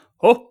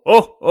Ho,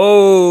 ho,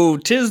 ho!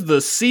 'Tis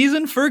the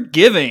season for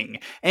giving.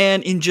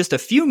 And in just a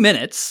few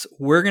minutes,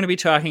 we're going to be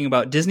talking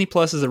about Disney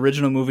Plus's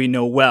original movie,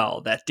 Noelle,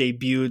 that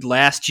debuted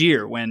last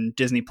year when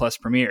Disney Plus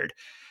premiered.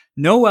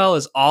 Noelle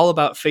is all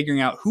about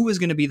figuring out who is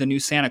going to be the new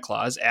Santa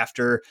Claus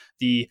after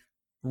the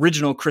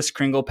original Kris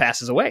Kringle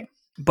passes away.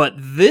 But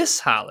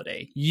this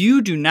holiday,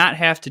 you do not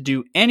have to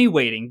do any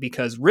waiting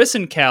because Riss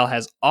and Cal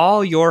has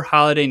all your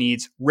holiday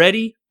needs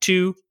ready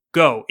to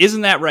go.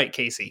 Isn't that right,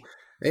 Casey?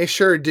 They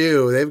sure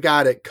do. They've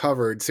got it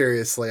covered.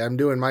 Seriously, I'm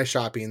doing my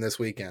shopping this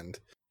weekend.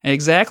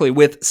 Exactly.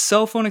 With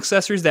cell phone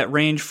accessories that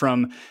range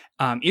from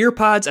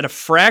earpods at a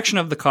fraction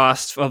of the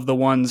cost of the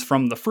ones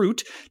from the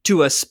Fruit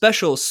to a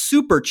special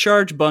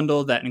supercharged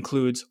bundle that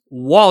includes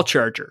wall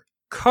charger,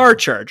 car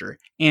charger,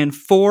 and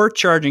 4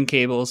 charging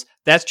cables.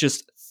 That's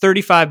just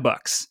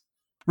 $35.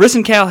 Riss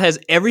and Cal has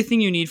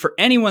everything you need for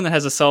anyone that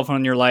has a cell phone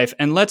in your life.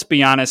 And let's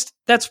be honest,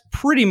 that's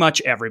pretty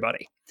much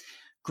everybody.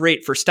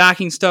 Great for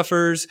stocking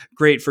stuffers,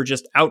 great for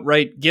just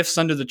outright gifts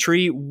under the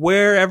tree.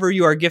 Wherever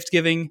you are gift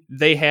giving,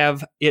 they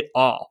have it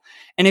all.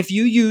 And if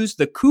you use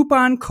the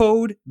coupon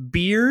code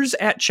BEERS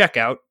at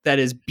checkout, that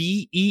is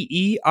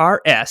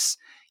BEERS,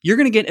 you're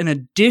going to get an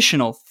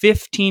additional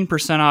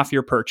 15% off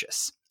your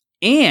purchase.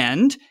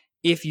 And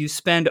if you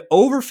spend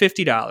over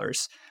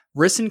 $50,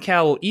 Riss and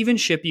Cal will even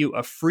ship you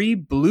a free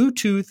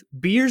Bluetooth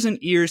Beers and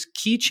Ears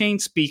keychain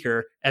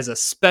speaker as a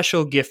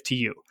special gift to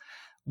you.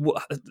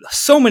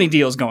 So many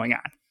deals going on.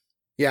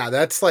 Yeah,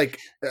 that's like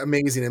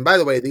amazing. And by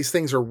the way, these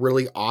things are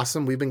really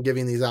awesome. We've been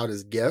giving these out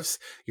as gifts.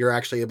 You're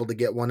actually able to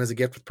get one as a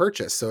gift with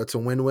purchase. So it's a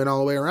win-win all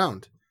the way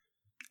around.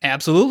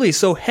 Absolutely.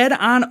 So head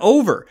on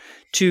over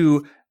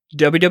to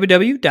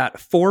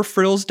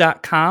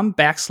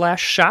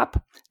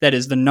www.4frills.com/shop. That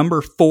is the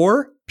number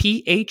 4,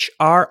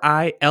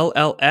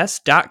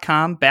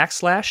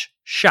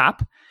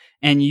 PHRILLS.com/shop.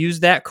 And use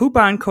that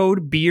coupon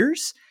code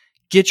BEERS.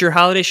 Get your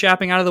holiday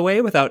shopping out of the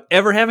way without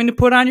ever having to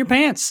put on your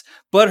pants.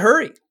 But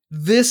hurry,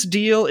 this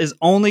deal is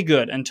only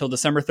good until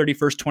December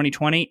 31st,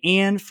 2020.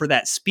 And for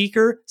that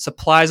speaker,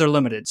 supplies are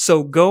limited.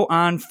 So go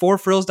on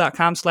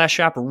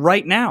 4frills.com/shop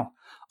right now.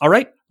 All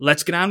right,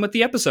 let's get on with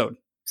the episode.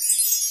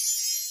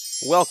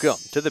 Welcome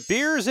to the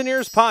Beers and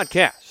Ears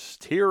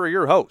podcast. Here are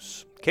your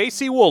hosts,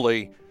 Casey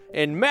Woolley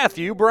and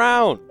Matthew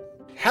Brown.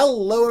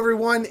 Hello,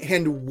 everyone,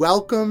 and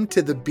welcome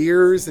to the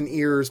Beers and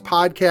Ears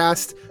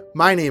podcast.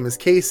 My name is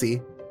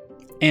Casey.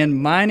 And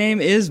my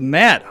name is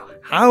Matt.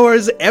 How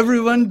is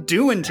everyone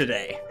doing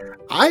today?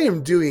 I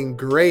am doing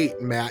great,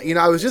 Matt. You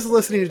know, I was just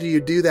listening to you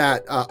do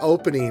that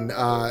opening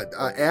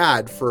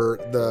ad for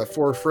the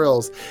 4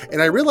 Frills,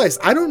 and I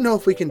realized I don't know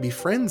if we can be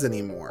friends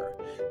anymore.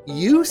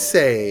 You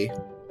say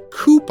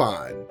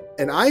coupon,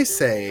 and I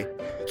say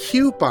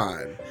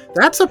coupon.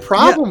 That's a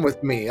problem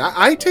with me.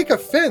 I take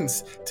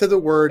offense to the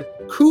word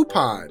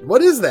coupon.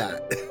 What is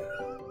that?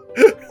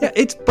 Yeah,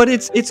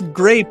 it's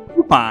gray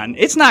coupon.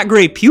 It's not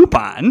gray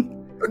pupon.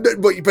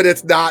 But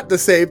it's not the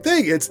same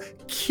thing. It's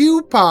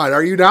coupon.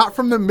 Are you not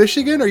from the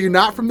Michigan? Are you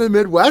not from the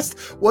Midwest?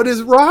 What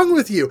is wrong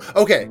with you?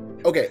 Okay.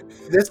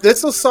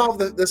 This will solve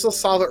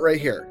it right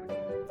here.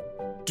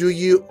 Do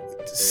you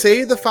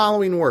say the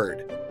following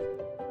word?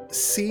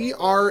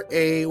 CRAYON.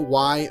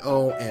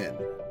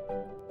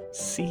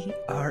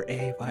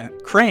 CRAYON.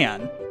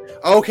 Crayon.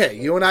 Okay,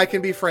 you and I can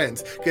be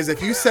friends, because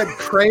if you said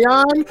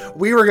crayon,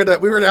 we were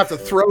gonna have to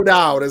throw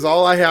down. Is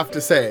all I have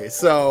to say.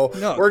 So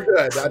no, we're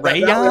good.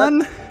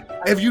 Crayon.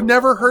 Have you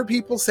never heard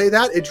people say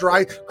that? It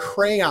drives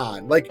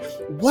crayon. Like,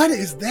 what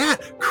is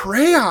that?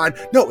 Crayon?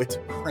 No, it's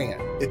crayon.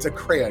 It's a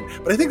crayon.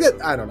 But I think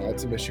that, I don't know,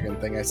 it's a Michigan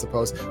thing, I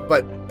suppose.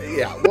 But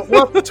yeah,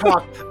 we'll have to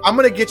talk. I'm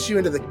going to get you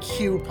into the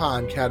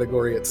coupon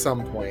category at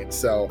some point.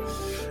 So,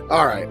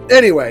 all right.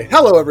 Anyway,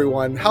 hello,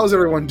 everyone. How's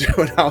everyone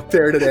doing out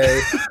there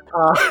today?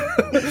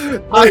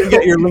 I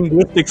get your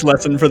linguistics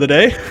lesson for the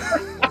day.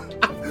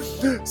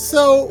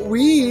 So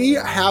we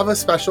have a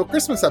special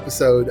Christmas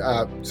episode.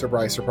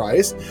 Surprise,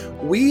 surprise.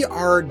 We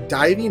are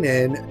diving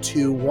in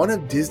to one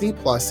of Disney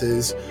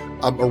Plus's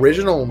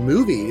original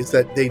movies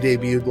that they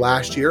debuted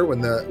last year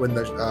when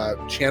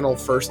the channel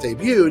first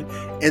debuted,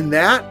 and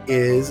that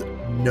is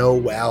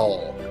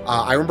Noelle.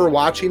 I remember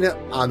watching it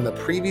on the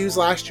previews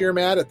last year,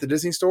 Matt, at the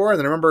Disney store, and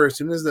then I remember as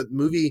soon as the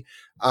movie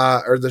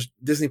or the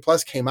Disney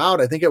Plus came out,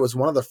 I think it was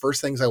one of the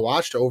first things I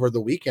watched over the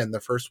weekend, the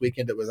first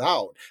weekend it was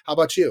out. How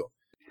about you?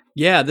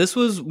 Yeah, this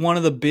was one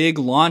of the big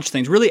launch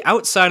things, really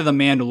outside of The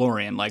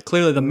Mandalorian. Like,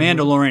 clearly The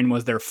Mandalorian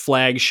was their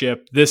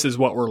flagship. This is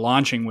what we're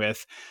launching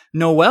with.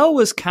 Noelle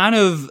was kind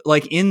of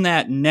like in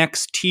that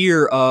next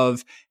tier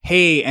of,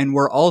 hey, and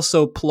we're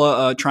also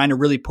trying to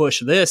really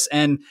push this.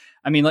 And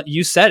I mean,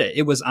 you said it.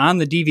 It was on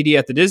the DVD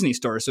at the Disney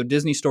store. So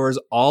Disney stores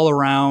all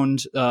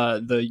around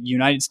the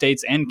United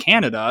States and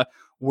Canada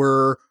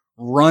were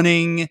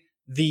running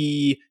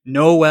the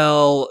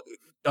Noelle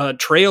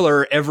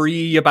trailer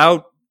every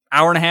about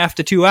hour and a half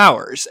to 2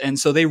 hours. And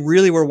so they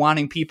really were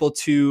wanting people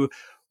to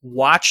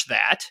watch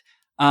that.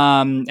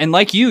 And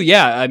like you,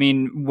 yeah, I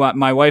mean,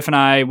 my wife and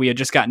I, we had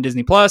just gotten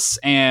Disney Plus,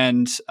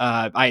 and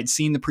I had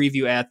seen the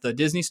preview at the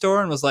Disney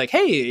store and was like,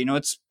 hey, you know,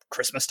 it's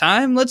Christmas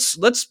time.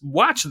 Let's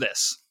watch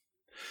this.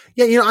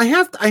 Yeah, I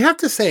have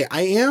to say,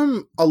 I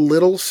am a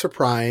little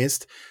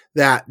surprised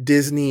that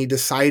Disney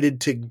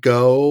decided to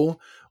go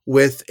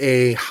with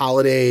a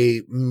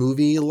holiday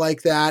movie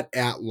like that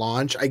at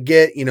launch. I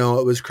get, it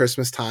was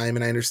Christmas time,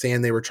 and I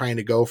understand they were trying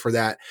to go for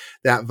that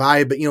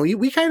vibe. But,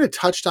 we kind of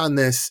touched on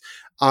this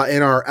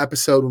in our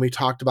episode when we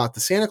talked about the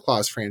Santa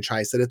Claus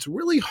franchise, that it's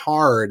really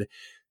hard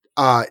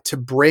to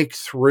break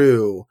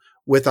through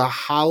with a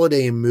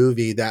holiday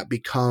movie that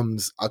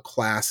becomes a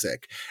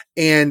classic.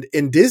 And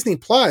in Disney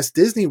Plus,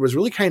 Disney was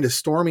really kind of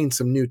storming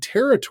some new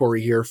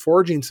territory here,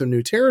 forging some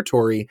new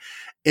territory,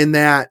 in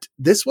that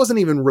this wasn't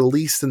even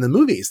released in the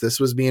movies. This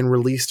was being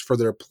released for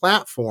their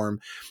platform.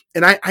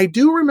 And I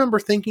do remember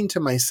thinking to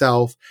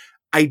myself,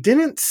 I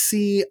didn't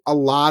see a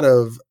lot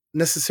of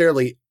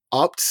necessarily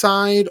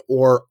upside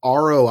or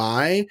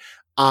ROI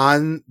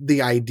on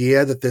the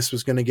idea that this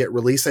was going to get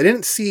released. I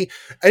didn't see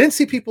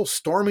people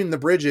storming the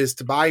bridges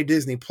to buy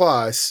Disney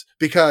Plus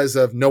because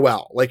of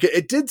Noel. Like,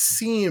 it did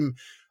seem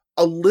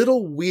a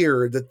little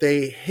weird that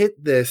they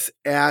hit this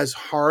as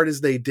hard as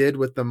they did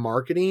with the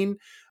marketing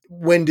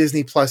when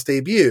Disney Plus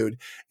debuted.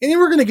 And then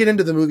we're going to get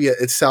into the movie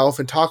itself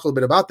and talk a little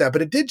bit about that,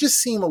 but it did just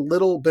seem a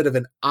little bit of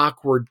an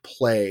awkward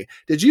play.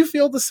 Did you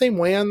feel the same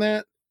way on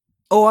that?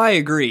 Oh, I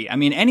agree. I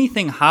mean,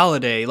 anything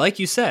holiday, like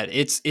you said,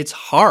 it's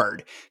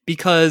hard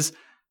because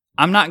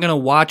I'm not going to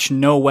watch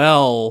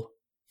Noel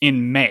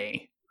in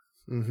May.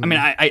 Mm-hmm. I mean,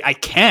 I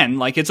can,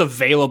 like, it's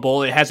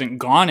available. It hasn't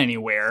gone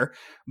anywhere,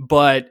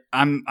 but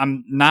I'm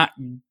not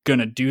going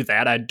to do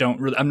that.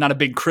 I'm not a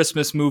big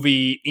Christmas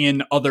movie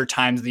in other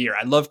times of the year.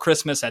 I love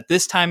Christmas at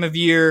this time of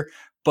year,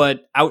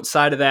 but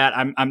outside of that,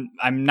 I'm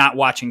not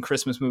watching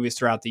Christmas movies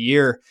throughout the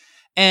year.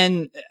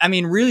 And I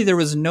mean, really, there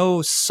was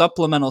no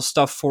supplemental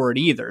stuff for it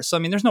either. So, I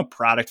mean, there's no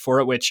product for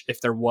it, which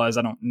if there was,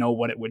 I don't know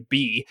what it would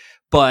be,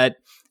 but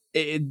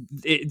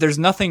there's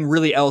nothing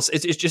really else.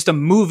 It's just a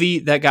movie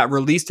that got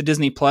released to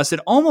Disney Plus. It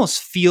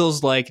almost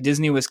feels like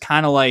Disney was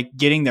kind of like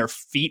getting their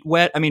feet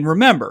wet. I mean,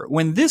 remember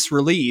when this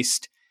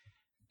released,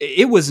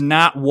 it was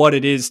not what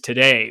it is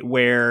today,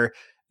 where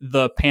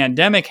the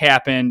pandemic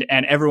happened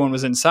and everyone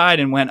was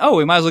inside and went, oh,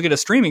 we might as well get a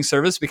streaming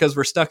service because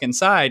we're stuck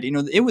inside.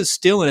 It was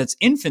still in its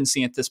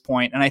infancy at this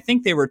point. And I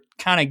think they were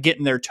kind of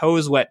getting their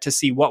toes wet to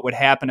see what would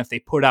happen if they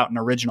put out an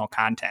original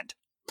content.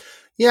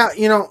 Yeah.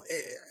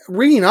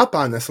 Reading up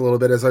on this a little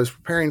bit as I was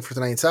preparing for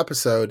tonight's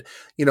episode,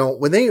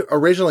 when they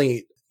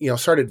originally,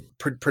 started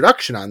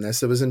production on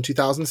this, it was in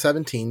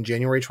 2017,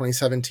 January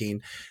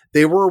 2017.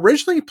 They were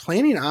originally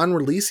planning on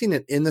releasing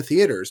it in the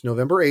theaters.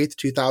 November 8th,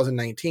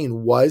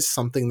 2019 was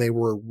something they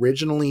were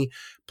originally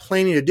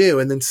planning to do.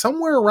 And then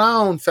somewhere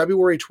around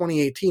February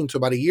 2018, so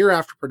about a year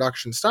after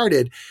production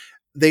started,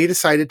 they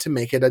decided to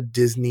make it a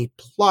Disney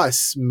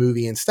Plus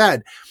movie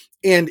instead.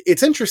 And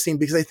it's interesting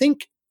because I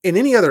think in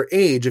any other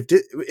age, if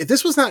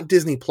this was not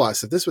Disney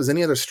Plus, if this was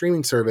any other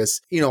streaming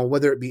service,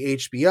 whether it be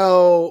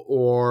HBO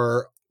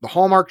or the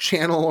Hallmark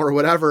Channel or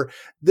whatever,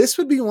 this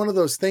would be one of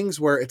those things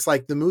where it's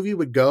like the movie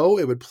would go,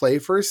 it would play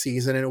for a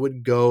season, and it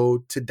would go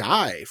to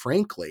die,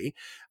 frankly.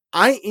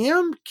 I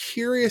am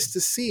curious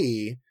to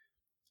see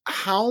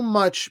how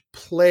much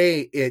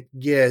play it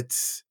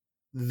gets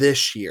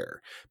this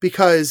year,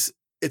 because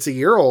it's a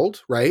year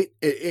old, right?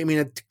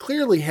 It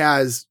clearly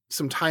has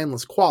some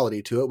timeless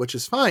quality to it, which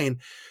is fine.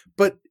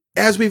 But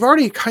as we've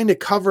already kind of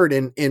covered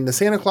in the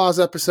Santa Claus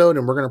episode,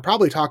 and we're going to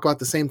probably talk about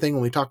the same thing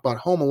when we talk about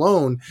Home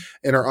Alone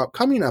in our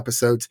upcoming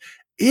episodes,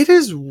 it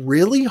is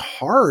really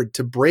hard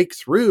to break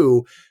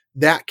through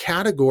that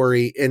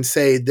category and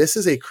say, this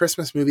is a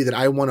Christmas movie that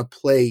I want to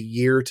play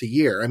year to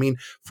year. I mean,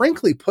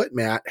 frankly put,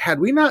 Matt, had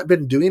we not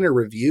been doing a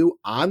review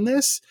on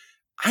this,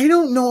 I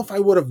don't know if I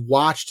would have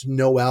watched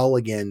Noel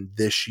again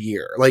this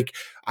year. Like,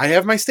 I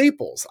have my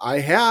staples. I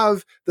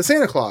have the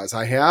Santa Claus.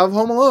 I have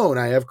Home Alone.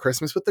 I have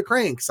Christmas with the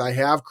Cranks. I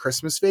have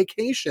Christmas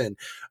Vacation.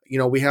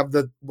 We have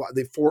the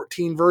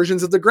 14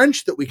 versions of the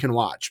Grinch that we can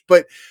watch.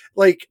 But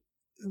like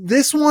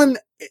this one,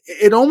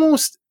 it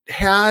almost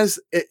has,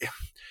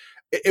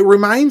 it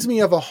reminds me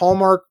of a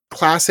Hallmark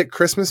classic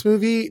Christmas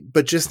movie,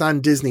 but just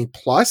on Disney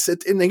Plus.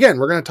 And again,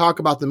 we're going to talk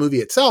about the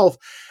movie itself.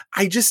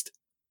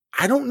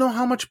 I don't know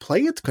how much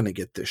play it's going to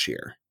get this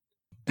year.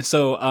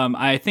 So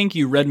I think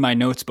you read my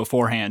notes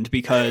beforehand,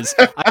 because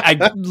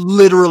I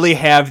literally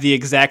have the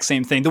exact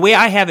same thing. The way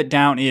I have it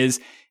down is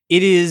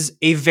it is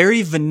a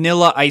very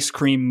vanilla ice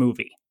cream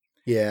movie.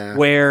 Yeah.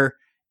 Where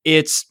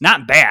it's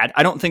not bad.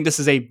 I don't think this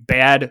is a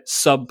bad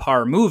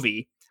subpar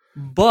movie.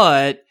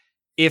 But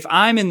if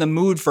I'm in the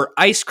mood for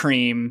ice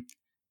cream,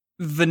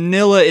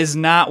 vanilla is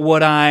not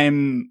what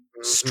I'm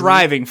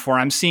striving for.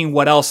 I'm seeing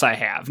what else I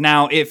have.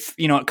 Now, if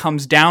it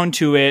comes down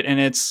to it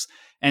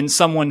and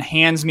someone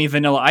hands me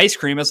vanilla ice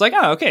cream, it's like,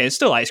 oh, okay, it's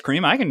still ice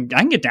cream. I can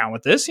get down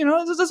with this. This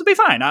will be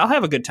fine. I'll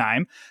have a good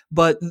time.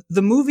 But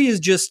the movie is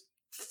just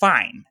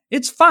fine.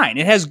 It's fine.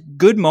 It has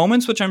good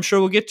moments, which I'm sure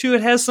we'll get to.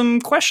 It has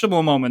some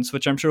questionable moments,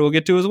 which I'm sure we'll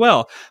get to as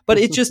well. But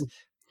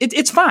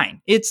It's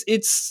fine.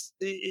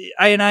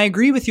 I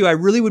agree with you. I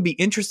really would be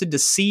interested to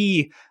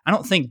see. I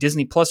don't think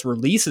Disney Plus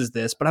releases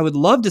this, but I would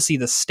love to see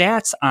the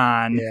stats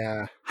on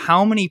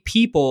how many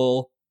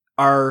people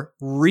are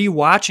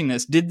rewatching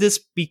this. Did this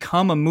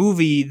become a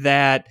movie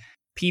that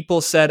people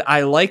said,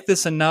 I like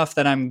this enough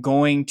that I'm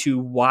going to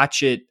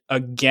watch it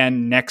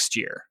again next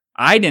year?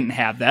 I didn't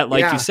have that.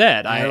 Like you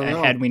said,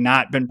 had we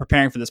not been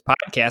preparing for this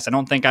podcast, I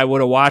don't think I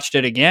would have watched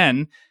it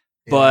again,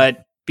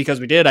 but because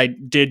we did, I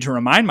did to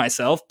remind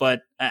myself,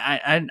 but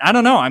I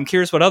don't know. I'm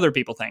curious what other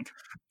people think.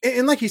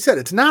 And like you said,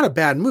 it's not a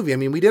bad movie. I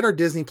mean, we did our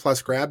Disney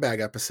Plus grab bag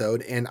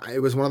episode, and it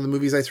was one of the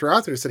movies I threw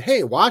out there and said,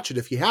 hey, watch it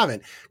if you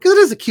haven't, because it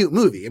is a cute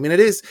movie. I mean, it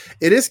is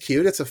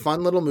cute. It's a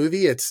fun little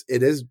movie. It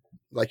is,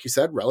 like you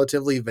said,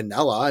 relatively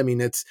vanilla. I mean,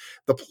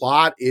 the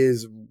plot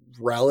is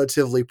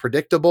relatively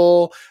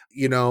predictable.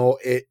 You know,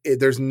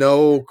 there's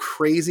no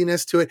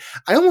craziness to it.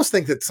 I almost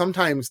think that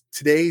sometimes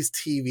today's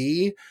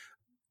TV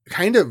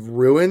kind of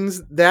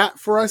ruins that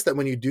for us, that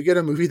when you do get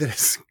a movie that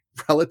is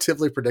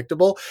relatively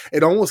predictable,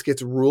 it almost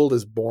gets ruled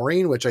as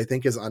boring, which I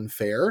think is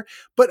unfair.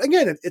 But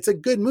again, it's a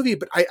good movie.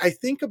 But I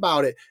think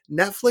about it,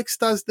 Netflix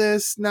does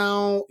this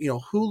now, you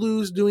know,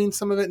 Hulu's doing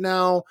some of it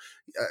now,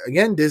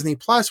 again, Disney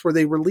Plus, where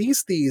they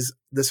release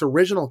this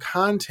original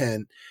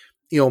content,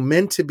 you know,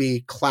 meant to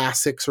be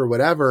classics or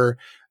whatever.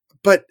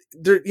 But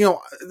there, you know,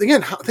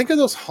 again, think of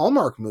those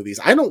Hallmark movies.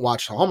 I don't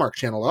watch the Hallmark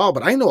Channel at all,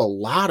 but I know a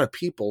lot of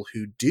people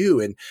who do,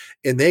 and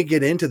they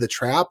get into the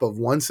trap of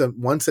once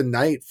a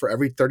night for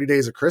every 30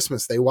 days of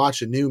Christmas, they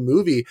watch a new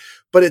movie.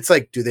 But it's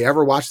like, do they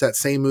ever watch that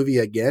same movie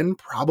again?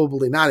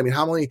 Probably not. I mean,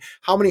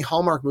 how many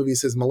Hallmark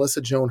movies has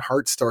Melissa Joan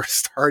Hart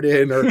starred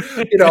in? Or,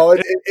 you know,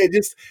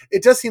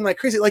 it does seem like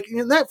crazy. Like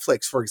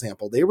Netflix, for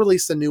example, they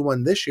released a new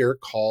one this year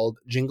called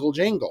Jingle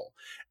Jangle.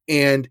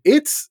 And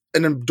it's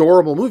an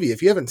adorable movie.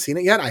 If you haven't seen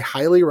it yet, I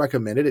highly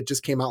recommend it. It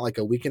just came out like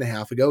a week and a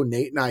half ago.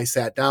 Nate and I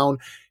sat down,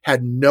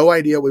 had no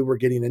idea what we were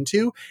getting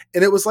into.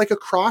 And it was like a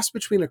cross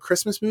between a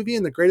Christmas movie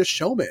and The Greatest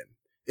Showman.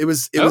 It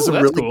was a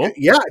really cool.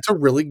 It's a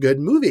really good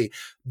movie.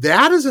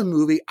 That is a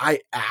movie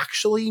I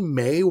actually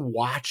may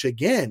watch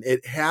again.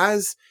 It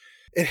has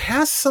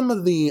some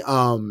of the,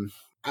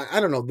 I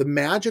don't know, the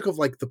magic of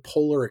like the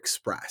Polar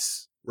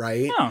Express,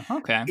 right? Oh,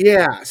 okay.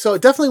 Yeah. So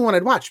definitely one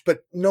I'd watch,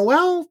 but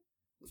Noelle,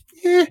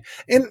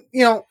 and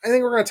you know, I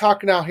think we're going to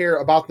talk now here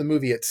about the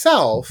movie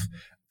itself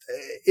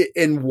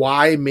and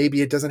why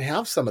maybe it doesn't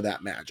have some of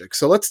that magic.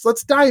 So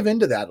let's dive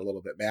into that a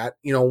little bit, Matt.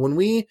 You know, when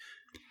we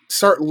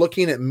start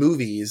looking at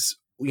movies,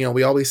 you know,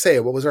 we always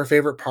say, what was our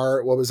favorite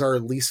part? What was our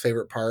least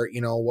favorite part?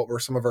 You know, what were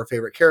some of our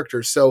favorite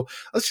characters? So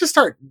let's just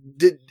start.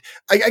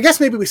 I guess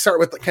maybe we start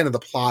with kind of the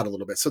plot a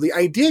little bit. So the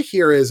idea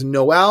here is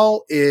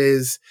Noelle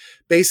is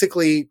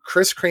basically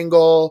Kris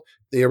Kringle.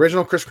 The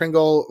original Kris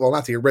Kringle, well,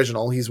 not the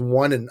original, he's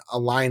one in a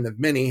line of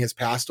many, has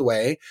passed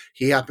away.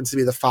 He happens to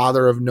be the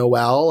father of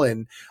Noelle,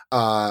 and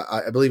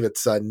I believe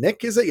it's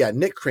Nick, is it? Yeah,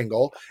 Nick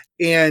Kringle.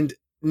 And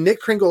Nick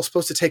Kringle is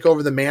supposed to take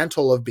over the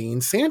mantle of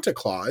being Santa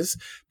Claus,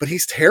 but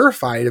he's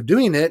terrified of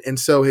doing it. And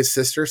so his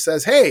sister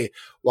says, hey,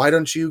 why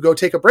don't you go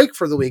take a break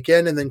for the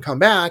weekend and then come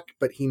back?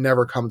 But he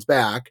never comes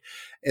back.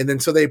 And then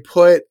so they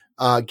put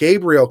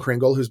Gabriel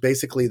Kringle, who's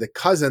basically the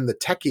cousin, the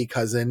techie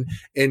cousin,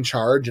 in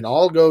charge, and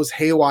all goes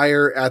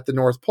haywire at the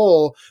North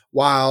Pole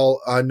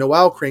while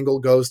Noelle Kringle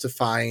goes to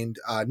find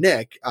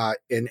Nick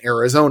in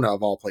Arizona,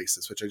 of all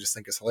places, which I just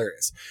think is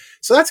hilarious.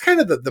 So that's kind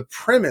of the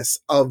premise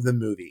of the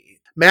movie.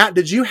 Matt,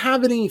 did you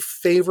have any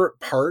favorite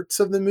parts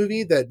of the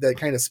movie that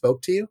kind of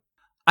spoke to you?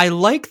 I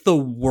like the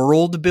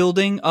world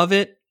building of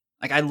it.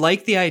 Like, I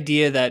like the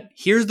idea that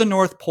here's the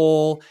North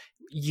Pole.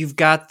 You've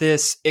got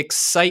this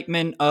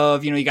excitement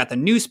of, you know, you got the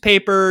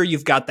newspaper,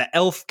 you've got the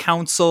elf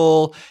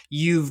council,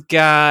 you've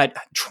got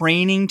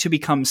training to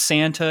become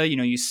Santa. You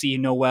know, you see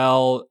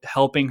Noelle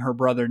helping her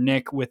brother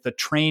Nick with the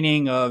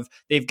training of,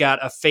 they've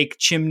got a fake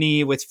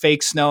chimney with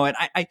fake snow. And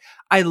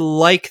I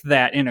like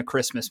that in a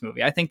Christmas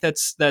movie. I think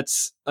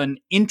that's an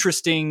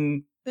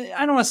interesting,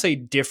 I don't want to say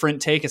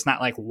different take. It's not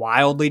like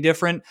wildly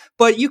different,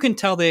 but you can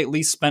tell they at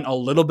least spent a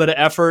little bit of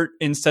effort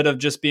instead of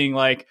just being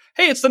like,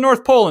 hey, it's the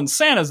North Pole and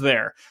Santa's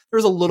there.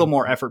 There's a little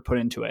more effort put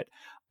into it.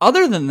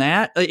 Other than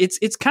that,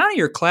 it's kind of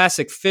your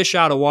classic fish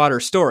out of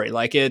water story.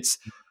 Like, it's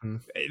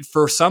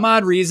for some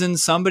odd reason,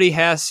 somebody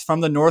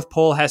from the North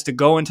Pole has to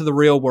go into the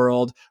real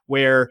world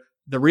where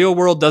the real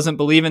world doesn't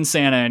believe in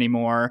Santa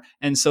anymore.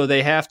 And so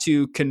they have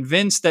to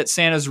convince that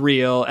Santa's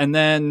real. And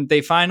then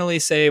they finally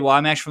say, well,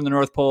 I'm actually from the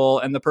North Pole.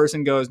 And the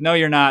person goes, no,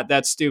 you're not.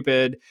 That's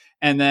stupid.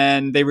 And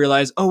then they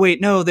realize, oh,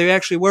 wait, no, they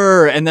actually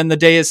were. And then the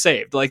day is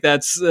saved. Like,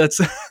 that's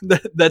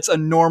a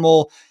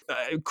normal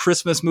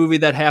Christmas movie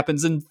that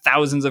happens in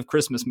thousands of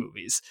Christmas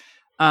movies.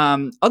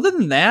 Other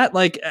than that,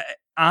 like,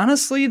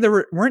 honestly,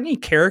 there weren't any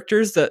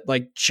characters that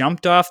like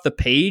jumped off the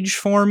page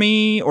for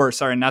me, or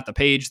sorry, not the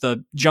page,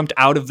 jumped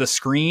out of the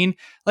screen.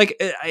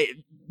 Like,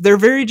 they're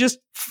very just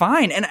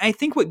fine. And I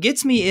think what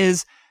gets me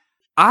is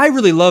I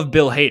really love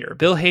Bill Hader.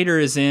 Bill Hader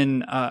is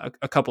in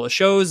a couple of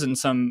shows and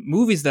some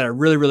movies that I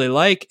really, really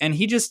like. And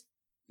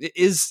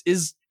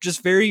is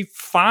just very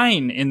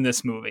fine in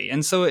this movie.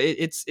 And so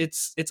it's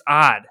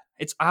odd.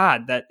 It's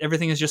odd that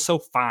everything is just so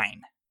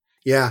fine.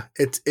 Yeah,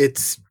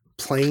 it's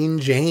plain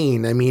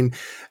Jane. I mean,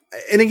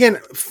 and again,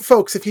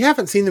 folks, if you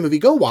haven't seen the movie,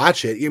 go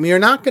watch it. I mean, you're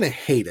not going to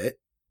hate it,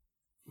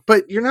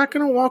 but you're not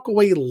going to walk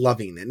away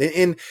loving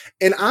it.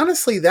 And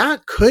honestly,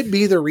 that could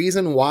be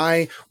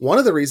one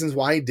of the reasons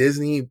why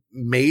Disney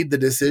made the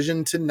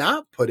decision to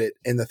not put it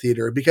in the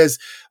theater, because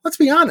let's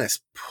be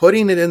honest,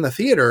 putting it in the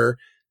theater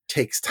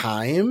takes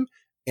time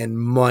and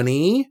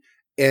money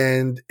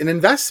and an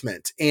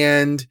investment.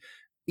 And,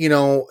 you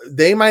know,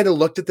 they might have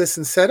looked at this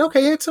and said,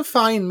 okay, it's a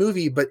fine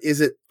movie, but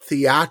is it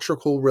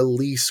theatrical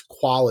release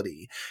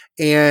quality?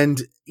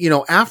 And, you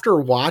know, after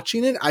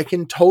watching it, I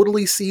can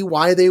totally see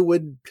why they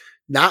would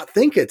not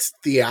think it's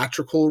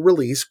theatrical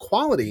release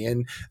quality.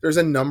 And there's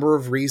a number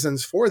of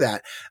reasons for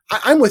that.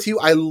 I'm with you.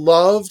 I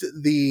loved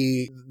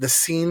the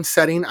scene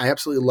setting. I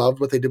absolutely loved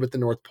what they did with the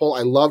North Pole.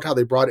 I loved how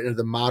they brought it into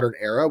the modern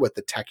era with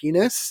the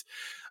techiness.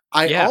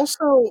 I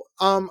also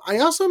am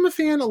a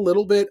fan a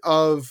little bit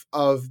of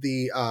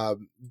the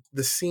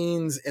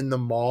scenes in the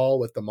mall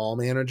with the mall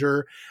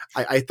manager.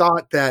 I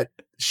thought that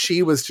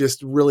she was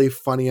just really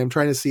funny. I'm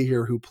trying to see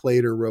here who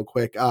played her real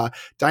quick.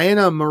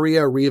 Diana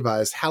Maria Riva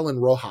as Helen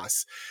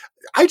Rojas.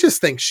 I just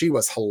think she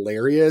was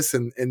hilarious,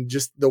 and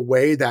just the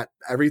way that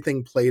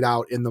everything played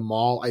out in the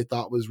mall, I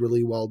thought was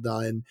really well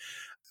done.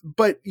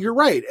 But you're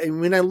right. I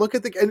mean, I look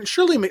at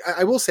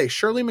I will say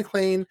Shirley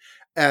MacLaine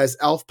as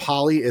Elf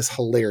Polly is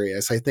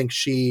hilarious. I think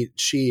she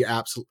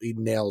absolutely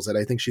nails it.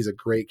 I think she's a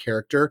great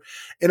character.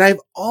 And I've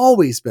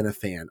always been a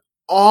fan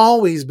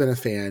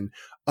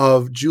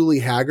of Julie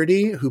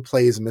Haggerty, who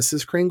plays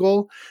Mrs.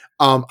 Kringle.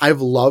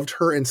 I've loved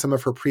her in some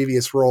of her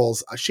previous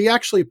roles. She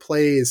actually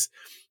plays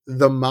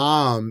the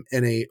mom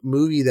in a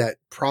movie that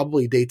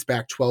probably dates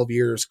back 12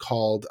 years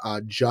called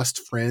Just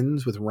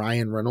Friends with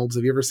Ryan Reynolds.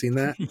 Have you ever seen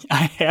that?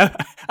 I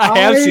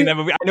have seen that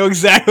movie. I know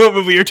exactly what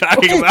movie you're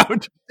talking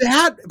about.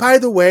 That, by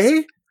the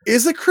way,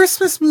 is a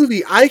Christmas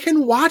movie. I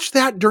can watch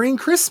that during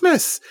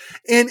Christmas.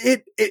 And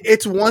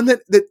it's one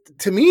that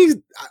to me,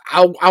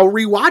 I'll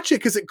rewatch it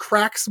because it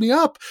cracks me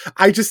up.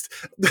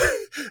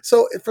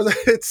 So for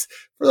those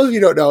of you who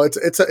don't know,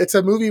 it's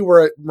a movie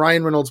where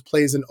Ryan Reynolds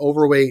plays an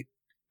overweight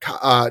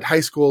high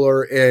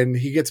schooler, and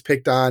he gets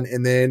picked on,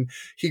 and then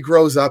he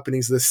grows up and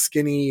he's this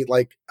skinny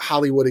like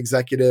Hollywood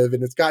executive,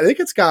 and I think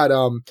it's got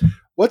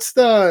what's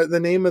the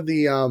name of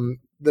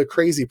the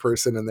crazy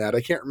person in that? I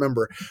can't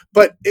remember,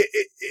 but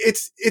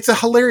it's a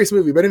hilarious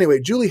movie. But anyway,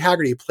 Julie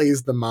Haggerty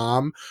plays the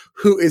mom,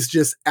 who is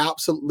just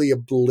absolutely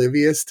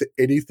oblivious to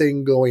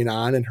anything going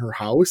on in her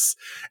house.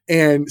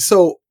 And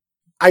so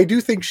I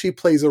do think she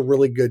plays a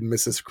really good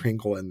Mrs.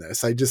 Kringle in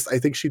this. I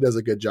think she does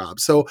a good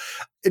job. So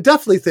I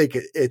definitely think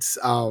it's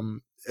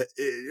her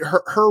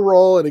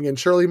role. And again,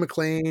 Shirley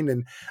MacLaine,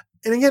 and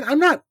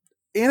again,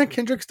 Anna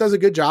Kendrick does a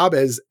good job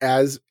as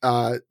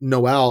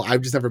Noelle.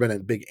 I've just never been a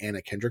big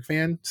Anna Kendrick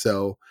fan.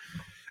 So,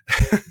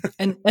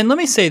 and let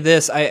me say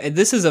this: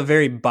 this is a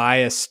very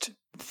biased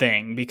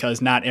thing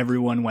because not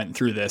everyone went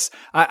through this.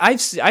 I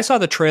saw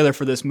the trailer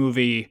for this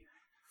movie.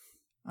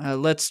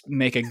 Let's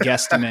make a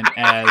guesstimate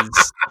as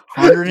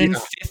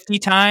 150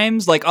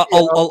 times, like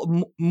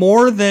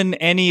more than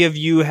any of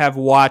you have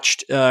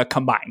watched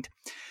combined.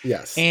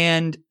 Yes.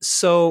 And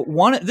so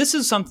this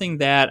is something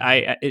that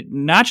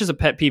not just a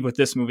pet peeve with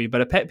this movie,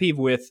 but a pet peeve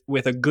with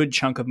a good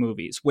chunk of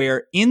movies,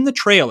 where in the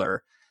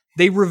trailer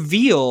they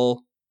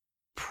reveal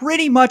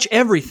pretty much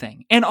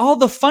everything and all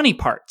the funny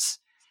parts.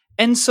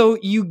 And so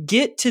you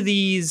get to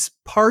these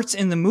parts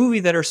in the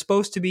movie that are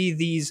supposed to be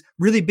these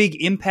really big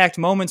impact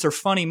moments or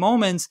funny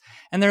moments.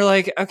 And they're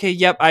like, okay,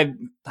 yep,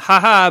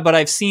 but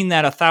I've seen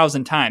that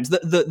 1,000 times.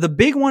 The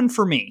big one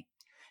for me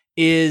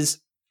is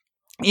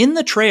in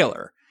the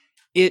trailer,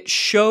 it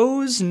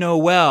shows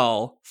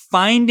Noelle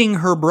finding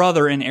her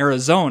brother in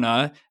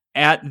Arizona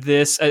at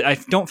this. I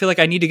don't feel like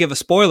I need to give a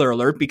spoiler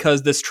alert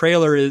because this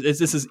trailer this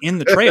is in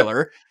the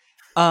trailer.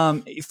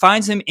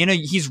 Finds him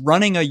he's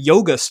running a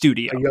yoga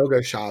studio, a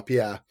yoga shop.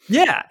 Yeah.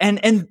 Yeah.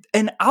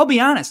 And I'll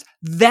be honest,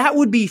 that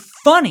would be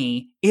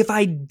funny if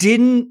I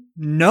didn't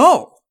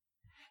know.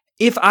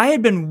 If I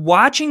had been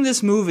watching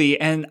this movie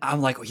and I'm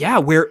like, yeah,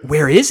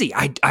 where is he?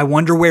 I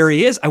wonder where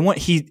he is.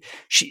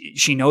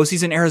 She knows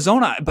he's in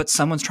Arizona, but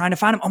someone's trying to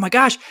find him. Oh my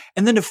gosh.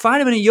 And then to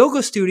find him in a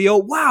yoga studio.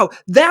 Wow.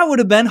 That would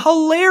have been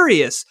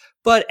hilarious.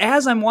 But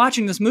as I'm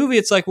watching this movie,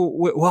 it's like,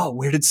 well,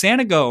 where did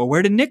Santa go? Or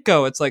where did Nick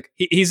go? It's like,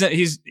 he's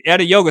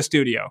at a yoga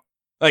studio.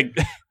 Like,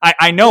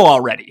 I know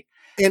already.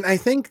 And I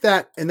think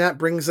that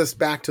brings us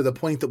back to the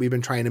point that we've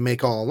been trying to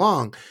make all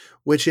along,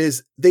 which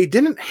is they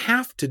didn't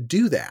have to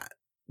do that.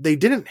 They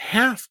didn't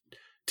have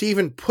to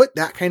even put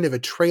that kind of a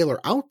trailer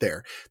out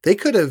there. They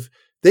could have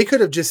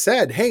just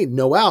said, hey,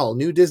 Noelle,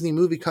 new Disney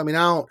movie coming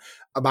out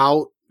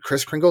about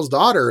Kris Kringle's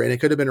daughter. And it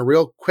could have been a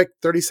real quick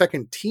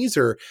 30-second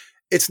teaser.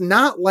 It's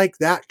not like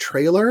that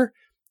trailer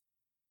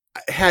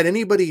had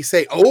anybody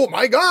say, "Oh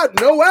my God,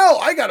 Noelle,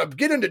 I gotta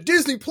get into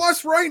Disney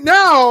Plus right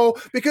now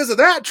because of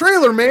that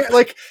trailer, man."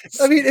 Like,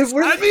 I mean, if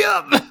we're Sign me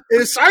up.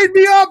 it signed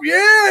me up,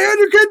 yeah,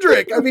 Andrew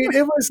Kendrick. I mean,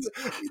 it was,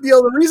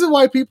 the reason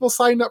why people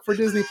signed up for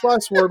Disney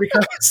Plus were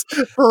because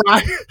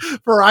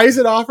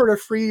Verizon offered a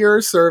free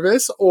year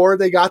service, or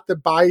they got the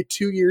buy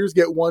 2 years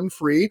get one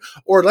free,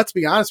 or let's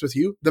be honest with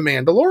you, The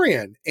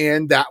Mandalorian,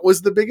 and that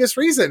was the biggest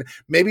reason.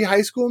 Maybe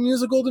High School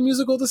Musical,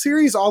 the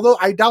series, although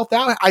I doubt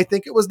that. I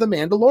think it was The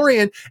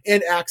Mandalorian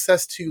and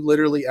access to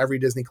literally every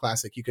Disney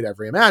classic you could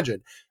ever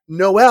imagine.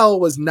 Noelle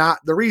was not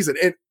the reason.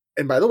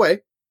 And by the way,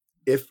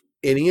 if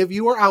any of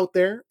you are out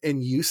there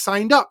and you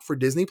signed up for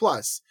Disney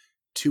Plus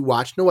to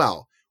watch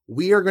Noelle,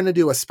 we are going to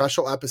do a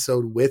special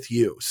episode with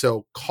you.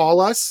 So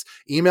call us,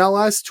 email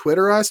us,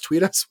 Twitter us,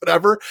 tweet us,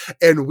 whatever,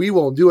 and we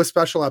will do a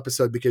special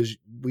episode because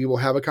we will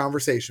have a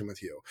conversation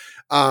with you.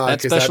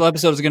 That special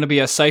episode is going to be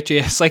a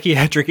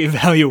psychiatric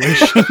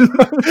evaluation.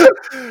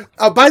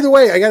 By the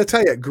way, I got to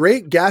tell you,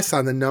 great guess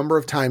on the number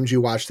of times you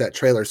watched that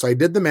trailer. So I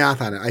did the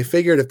math on it. I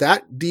figured if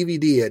that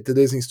DVD at the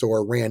Disney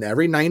Store ran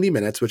every 90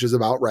 minutes, which is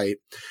about right,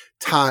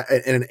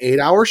 in an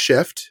 8-hour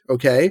shift,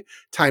 okay,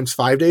 times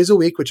 5 days a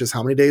week, which is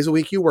how many days a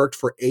week you worked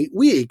for 8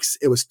 weeks,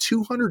 it was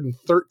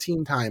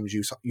 213 times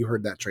you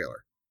heard that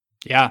trailer.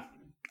 Yeah.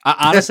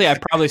 Honestly, I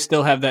probably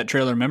still have that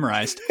trailer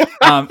memorized.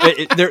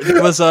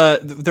 There was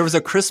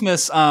a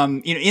Christmas,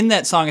 in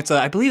that song.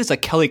 I believe it's a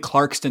Kelly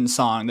Clarkson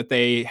song that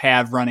they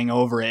have running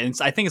over it.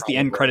 I think it's the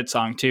end credit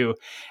song too.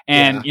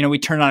 And we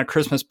turned on a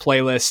Christmas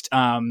playlist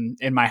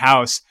in my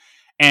house,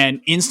 and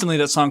instantly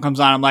that song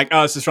comes on. I'm like,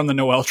 oh, this is from the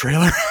Noelle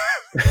trailer.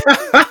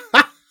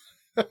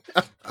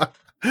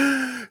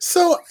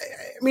 So,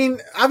 I mean,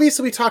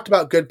 obviously we talked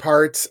about good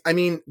parts. I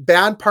mean,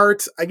 bad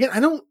parts, again,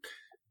 I don't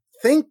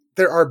think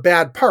there are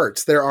bad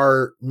parts. There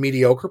are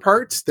mediocre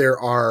parts. There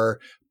are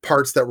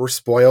parts that were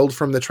spoiled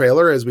from the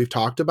trailer, as we've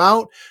talked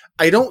about.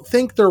 I don't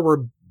think there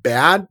were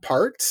bad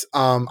parts.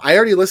 I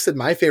already listed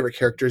my favorite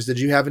characters. Did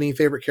you have any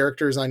favorite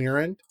characters on your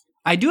end?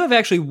 I do have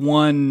actually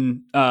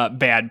one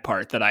bad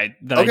part that I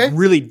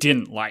really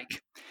didn't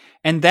like.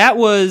 And that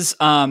was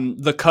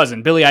the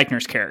cousin, Billy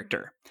Eichner's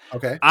character.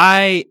 Okay.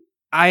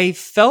 I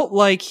felt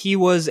like he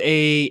was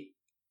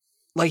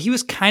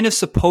kind of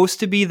supposed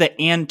to be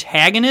the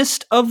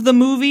antagonist of the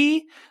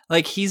movie.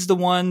 Like, he's the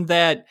one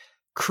that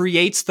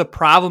creates the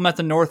problem at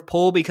the North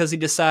Pole because he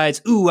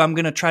decides, I'm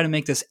going to try to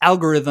make this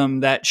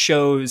algorithm that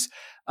shows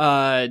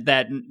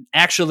that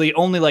actually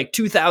only like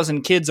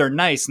 2,000 kids are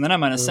nice, and then I'm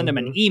going to send them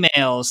an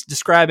emails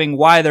describing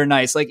why they're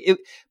nice. Like it,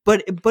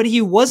 but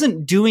he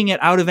wasn't doing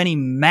it out of any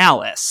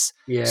malice.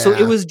 Yeah. So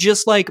it was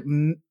just like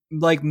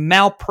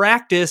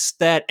malpractice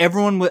that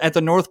everyone at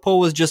the North Pole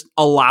was just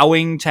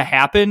allowing to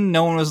happen.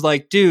 No one was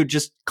like, dude,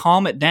 just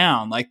calm it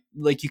down. Like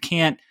you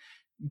can't.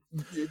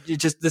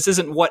 This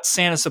isn't what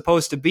Santa's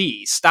supposed to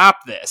be.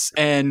 Stop this.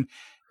 And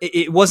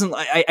it wasn't.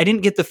 I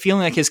didn't get the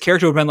feeling like his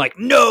character would have been like,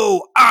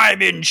 "No,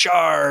 I'm in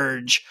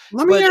charge."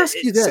 Let me ask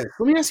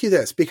you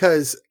this,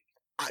 because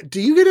do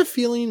you get a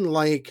feeling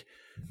like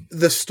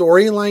the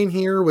storyline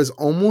here was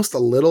almost a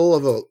little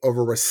of a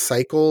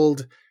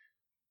recycled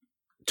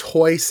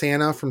toy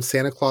Santa from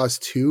Santa Claus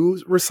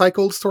 2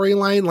 recycled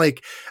storyline?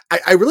 Like,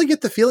 I really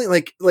get the feeling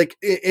like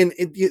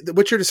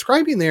what you're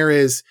describing there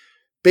is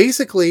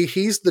basically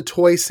he's the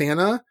toy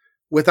Santa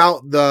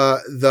without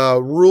the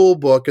rule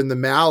book and the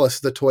malice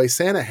the toy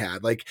Santa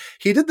had. Like,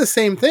 he did the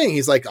same thing.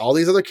 He's like, all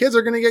these other kids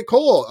are going to get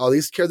coal. All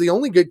these kids, the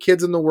only good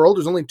kids in the world,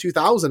 there's only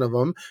 2,000 of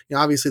them.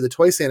 Obviously the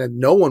toy Santa,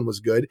 no one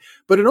was good,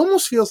 but it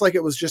almost feels like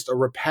it was just a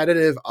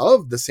repetitive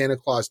of the Santa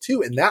Claus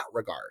 2 in that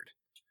regard.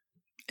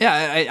 Yeah,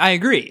 I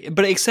agree.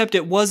 But except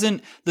it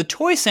wasn't, the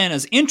toy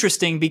Santa's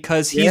interesting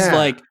because he's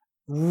like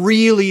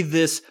really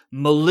this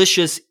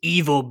malicious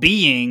evil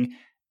being.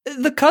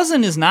 The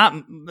cousin is not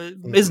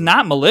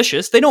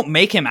malicious. They don't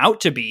make him out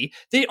to be.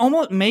 They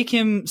almost make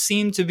him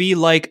seem to be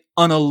like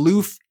an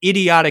aloof,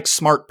 idiotic,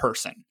 smart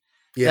person.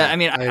 Yeah, I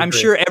mean, I'm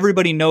sure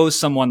everybody knows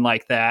someone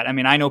like that. I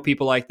mean, I know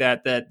people like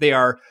that they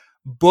are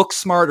book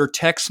smart or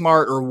tech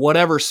smart or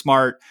whatever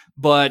smart,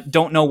 but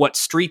don't know what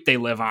street they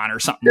live on or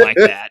something like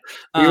that.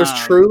 He was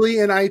truly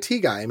an IT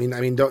guy. I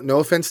mean, no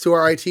offense to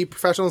our IT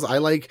professionals.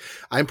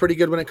 I'm pretty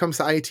good when it comes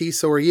to IT.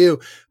 So are you,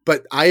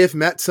 but I have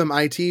met some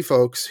IT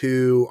folks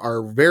who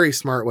are very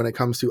smart when it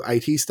comes to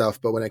IT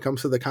stuff, but when it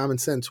comes to the common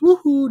sense,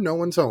 woohoo, no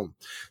one's home.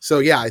 So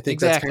yeah, I think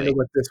that's kind of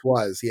what this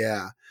was.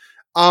 Yeah.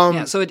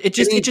 So it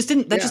just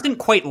didn't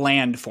quite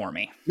land for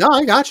me. No,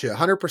 I got you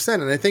 100%.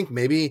 And I think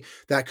maybe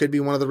that could be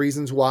one of the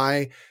reasons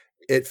why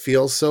it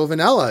feels so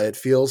vanilla. It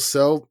feels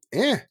so,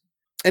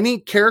 Any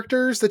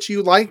characters that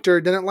you liked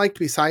or didn't like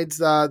besides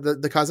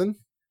the cousin?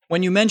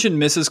 When you mentioned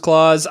Mrs.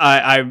 Claus,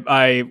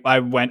 I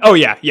went, oh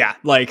yeah.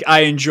 Like,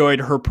 I enjoyed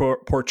her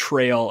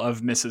portrayal of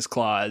Mrs.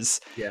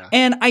 Claus. Yeah.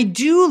 And I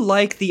do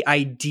like the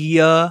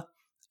idea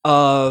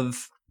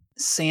of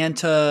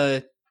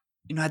Santa.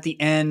 At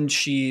the end,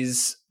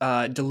 she's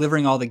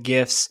delivering all the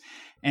gifts,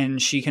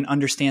 and she can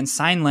understand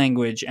sign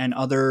language and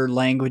other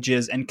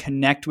languages and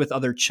connect with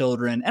other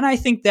children. And I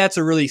think that's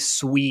a really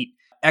sweet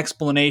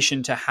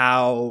explanation to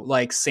how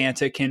like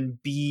Santa can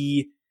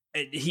be,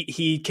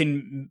 he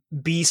can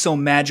be so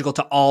magical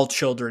to all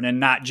children and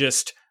not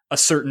just a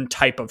certain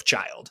type of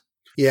child.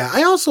 Yeah,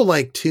 I also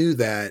like too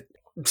that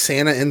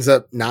Santa ends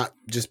up not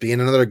just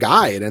being another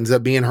guy. It ends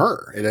up being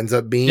her. It ends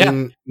up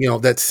being,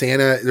 that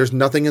Santa, there's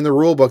nothing in the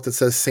rule book that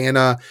says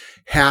Santa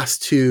has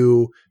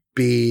to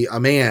be a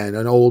man,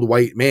 an old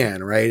white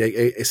man,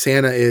 right?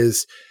 Santa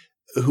is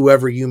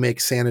whoever you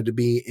make Santa to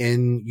be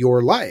in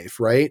your life,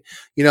 right?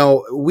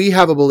 We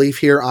have a belief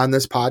here on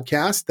this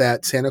podcast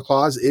that Santa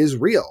Claus is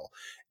real.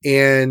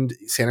 And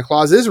Santa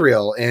Claus is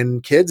real.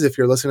 And kids, if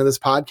you're listening to this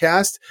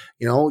podcast,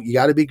 you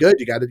got to be good.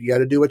 You got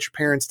to do what your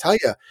parents tell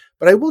you.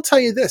 But I will tell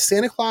you this,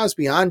 Santa Claus,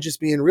 beyond just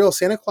being real,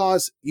 Santa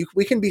Claus,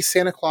 we can be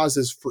Santa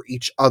Clauses for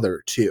each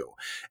other too.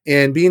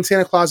 And being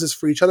Santa Clauses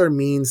for each other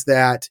means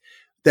that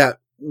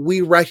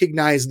we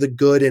recognize the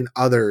good in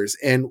others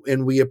and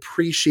we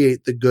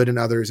appreciate the good in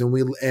others. And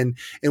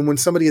when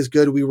somebody is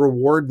good, we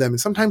reward them. And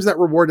sometimes that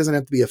reward doesn't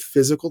have to be a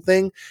physical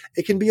thing.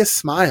 It can be a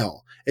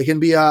smile. It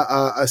can be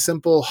a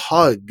simple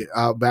hug,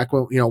 back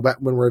when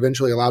we're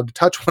eventually allowed to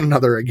touch one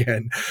another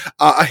again,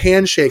 a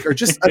handshake, or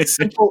just a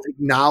simple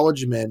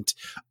acknowledgement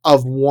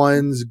of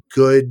one's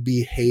good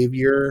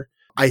behavior.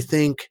 I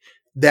think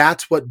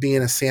that's what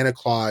being a Santa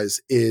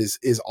Claus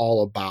is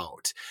all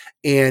about.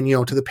 And,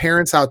 to the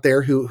parents out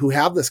there who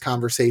have this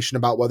conversation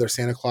about whether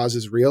Santa Claus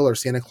is real or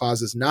Santa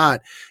Claus is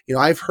not,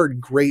 I've heard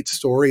great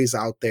stories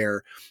out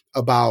there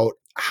about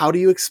how do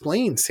you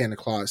explain Santa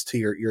Claus to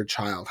your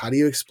child? How do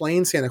you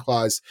explain Santa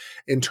Claus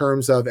in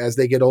terms of as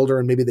they get older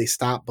and maybe they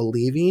stop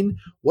believing?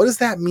 What does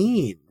that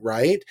mean?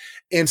 Right.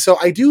 And so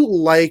I do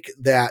like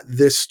that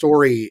this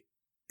story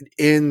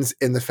ends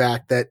in the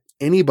fact that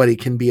anybody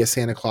can be a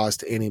Santa Claus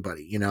to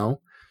anybody,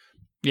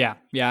 Yeah.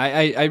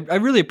 I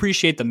really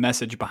appreciate the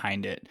message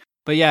behind it.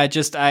 But yeah,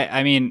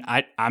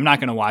 I'm not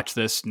going to watch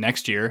this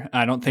next year.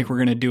 I don't think we're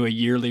going to do a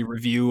yearly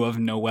review of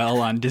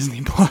Noel on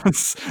Disney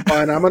Plus.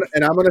 And I'm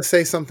going to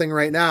say something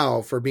right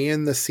now. For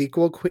being the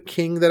sequel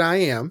king that I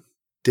am,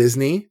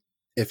 Disney,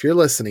 if you're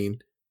listening,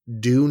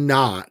 do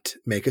not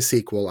make a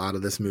sequel out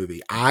of this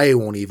movie. I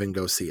won't even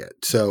go see it.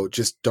 So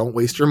just don't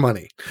waste your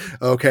money.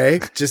 Okay.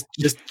 Just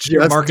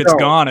your market's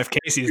gone if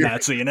Casey's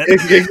not seeing it.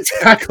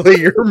 Exactly.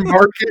 Your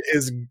market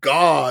is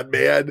gone,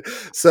 man.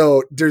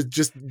 So there's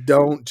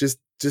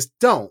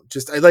don't.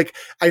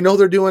 I know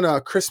they're doing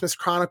a Christmas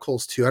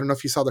Chronicles too. I don't know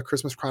if you saw the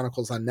Christmas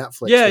Chronicles on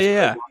Netflix.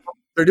 Yeah.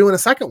 They're doing a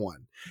second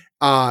one,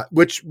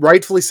 which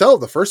rightfully so.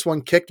 The first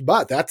one kicked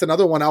butt. That's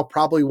another one I'll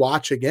probably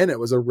watch again. It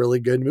was a really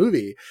good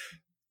movie.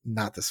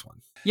 Not this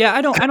one. Yeah,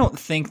 I don't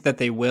think that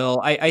they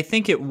will. I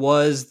think it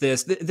was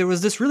there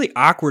was this really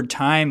awkward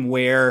time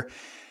where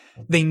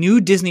they knew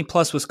Disney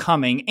Plus was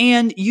coming,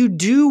 and you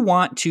do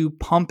want to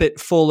pump it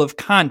full of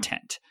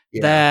content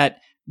that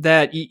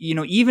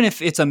even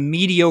if it's a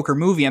mediocre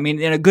movie. I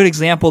mean, and a good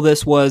example of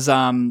this was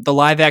the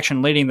live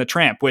action Lady and the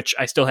Tramp, which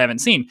I still haven't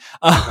seen.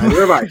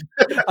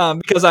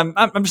 Because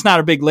I'm just not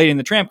a big Lady and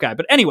the Tramp guy.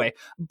 But anyway,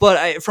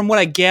 from what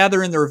I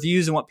gather in the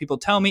reviews and what people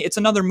tell me, it's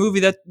another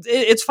movie that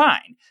it's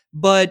fine.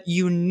 But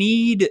you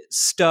need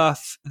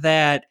stuff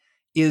that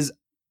is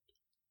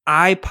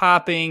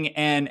eye-popping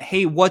and,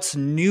 hey, what's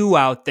new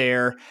out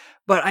there?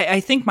 But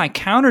I think my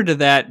counter to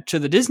that, to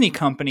the Disney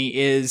company,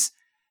 is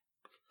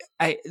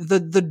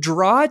the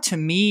draw to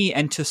me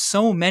and to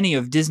so many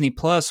of Disney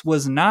Plus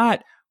was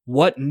not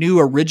what new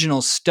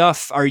original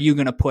stuff are you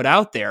going to put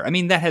out there. I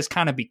mean, that has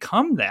kind of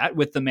become that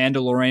with The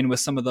Mandalorian,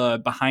 with some of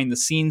the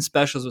behind-the-scenes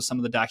specials, with some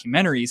of the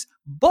documentaries.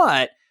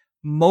 But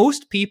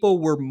most people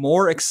were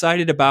more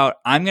excited about,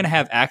 I'm going to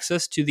have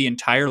access to the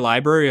entire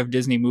library of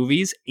Disney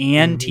movies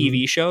and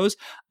TV shows.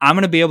 I'm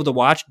going to be able to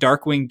watch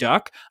Darkwing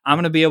Duck. I'm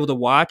going to be able to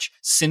watch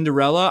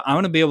Cinderella. I'm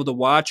going to be able to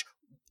watch,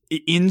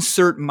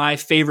 insert my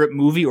favorite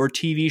movie or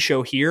TV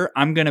show here.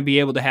 I'm going to be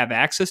able to have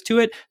access to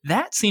it.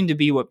 That seemed to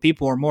be what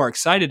people were more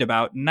excited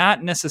about,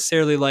 not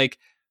necessarily like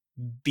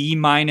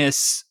B-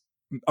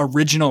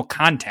 original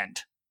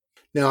content.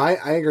 No,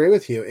 I agree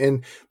with you.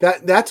 And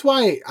that's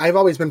why I've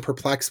always been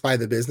perplexed by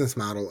the business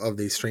model of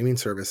these streaming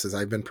services.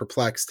 I've been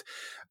perplexed.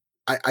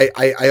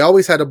 I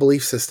always had a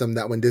belief system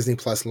that when Disney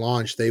Plus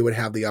launched, they would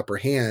have the upper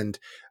hand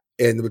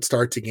and would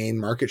start to gain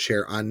market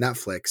share on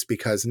Netflix,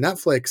 because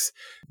Netflix,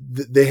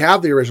 they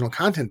have the original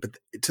content, but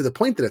to the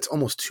point that it's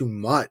almost too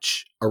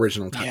much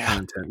original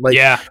content. Like,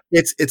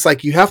 it's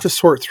like you have to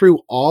sort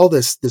through all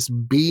this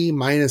B-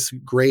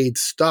 grade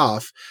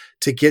stuff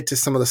to get to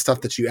some of the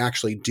stuff that you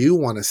actually do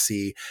want to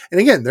see.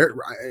 And again, they're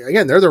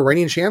the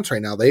reigning champs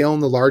right now. They own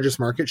the largest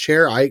market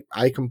share.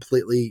 I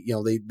completely,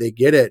 they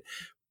get it.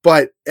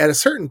 But at a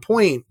certain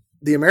point,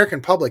 the American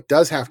public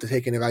does have to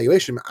take an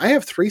evaluation. I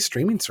have 3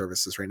 streaming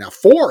services right now,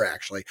 4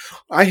 actually.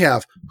 I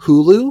have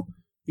Hulu,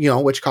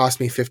 which cost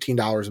me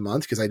 $15 a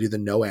month because I do the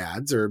no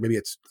ads, or maybe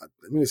it's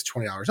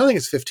 $20. I think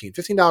it's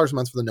 $15 a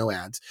month for the no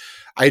ads.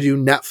 I do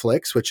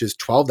Netflix, which is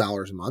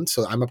 $12 a month.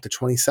 So I'm up to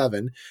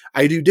 $27.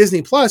 I do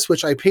Disney Plus,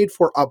 which I paid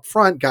for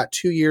upfront, got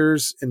 2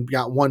 years and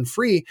got one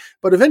free,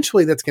 but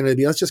eventually that's going to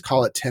be, let's just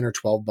call it 10 or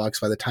 $12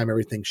 by the time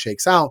everything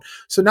shakes out.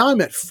 So now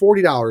I'm at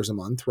 $40 a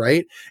month,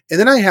 right? And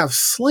then I have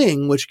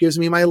Sling, which gives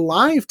me my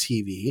live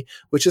TV,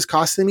 which is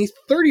costing me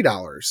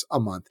 $30 a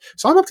month.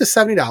 So I'm up to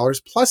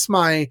 $70 plus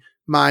my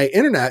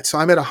internet. So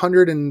I'm at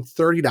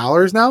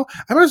 $130 now.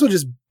 I might as well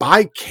just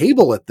buy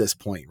cable at this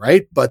point,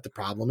 right? But the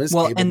problem is,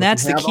 well, and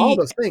that's the key. All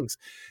those things,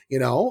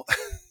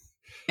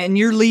 And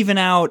you're leaving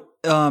out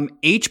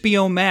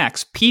HBO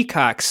Max,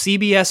 Peacock,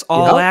 CBS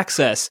All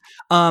Access.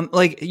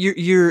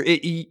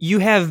 You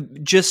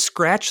have just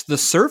scratched the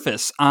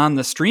surface on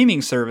the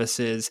streaming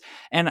services.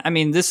 And I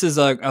mean, this is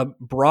a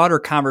broader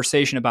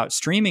conversation about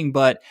streaming,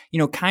 but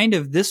kind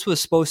of this was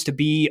supposed to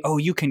be,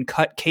 you can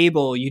cut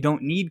cable, you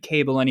don't need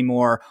cable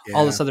anymore,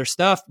 all this other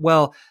stuff.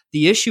 Well,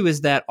 the issue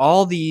is that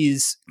all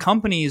these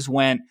companies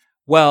went,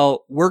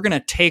 well, we're going to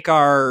take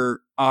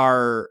our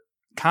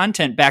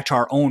content back to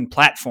our own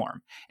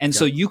platform. And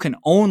so you can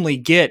only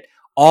get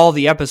all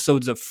the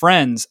episodes of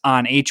Friends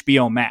on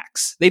HBO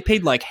Max. They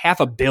paid like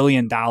 $500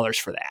 million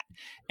for that.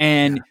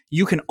 And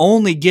you can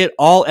only get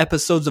all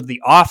episodes of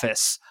The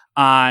Office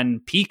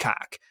on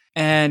Peacock.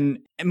 And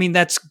I mean,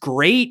 that's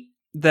great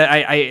that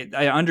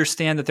I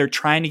understand that they're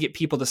trying to get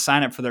people to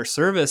sign up for their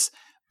service.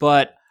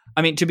 But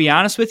I mean, to be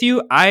honest with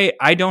you,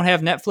 I don't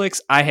have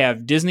Netflix. I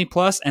have Disney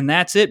Plus, and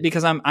that's it,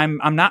 because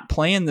I'm not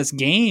playing this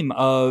game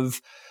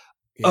of,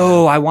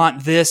 I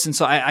want this, and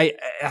so I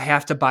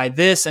have to buy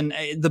this, and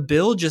the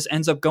bill just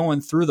ends up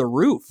going through the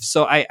roof.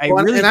 So I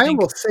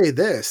will say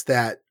this,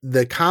 that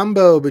the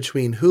combo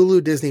between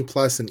Hulu, Disney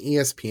Plus, and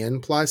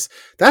ESPN Plus,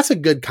 that's a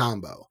good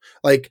combo.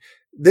 Like,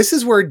 this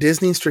is where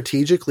Disney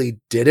strategically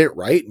did it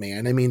right,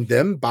 man. I mean,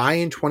 them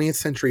buying 20th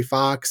Century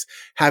Fox,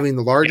 having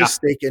the largest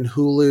stake in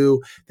Hulu,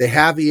 they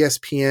have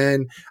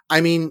ESPN. I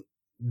mean,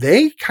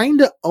 they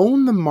kind of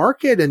own the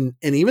market, and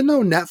even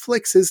though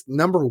Netflix is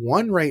number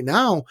one right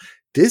now,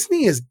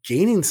 Disney is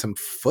gaining some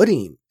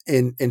footing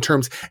in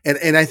terms,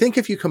 and I think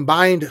if you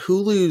combined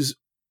Hulu's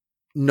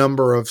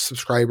number of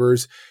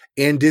subscribers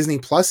and Disney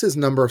Plus's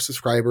number of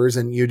subscribers,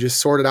 and you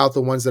just sorted out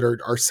the ones that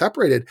are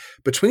separated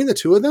between the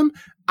two of them,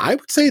 I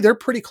would say they're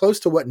pretty close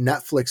to what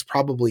Netflix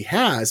probably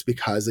has,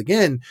 because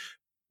again,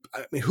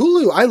 I mean,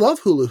 Hulu, I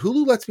love Hulu.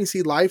 Hulu lets me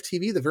see live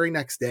TV the very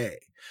next day.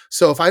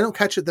 So if I don't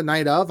catch it the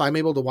night of, I'm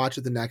able to watch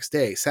it the next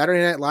day.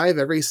 Saturday Night Live,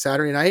 every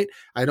Saturday night,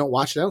 I don't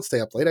watch it. I don't stay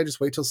up late. I just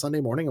wait till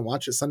Sunday morning and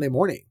watch it Sunday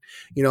morning.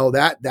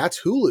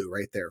 That's Hulu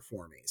right there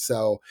for me.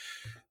 So,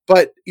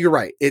 but you're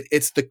right.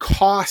 It's the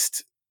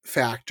cost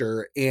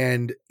factor.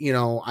 And,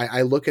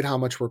 I look at how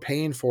much we're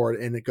paying for it,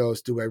 and it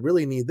goes, do I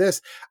really need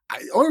this?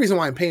 The only reason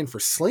why I'm paying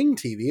for Sling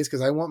TV is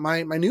because I want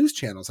my news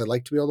channels. I'd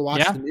like to be able to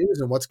watch the news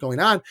and what's going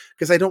on,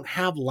 because I don't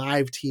have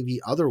live TV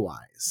otherwise.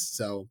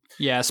 So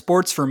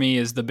sports for me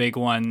is the big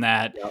one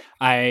that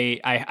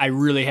I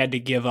really had to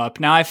give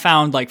up. Now I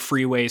found like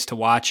free ways to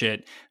watch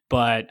it,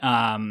 but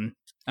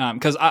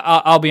because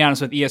I'll be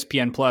honest with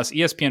ESPN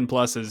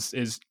Plus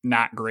is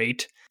not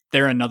great.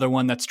 They're another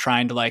one that's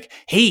trying to like,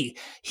 hey,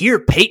 hear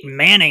Peyton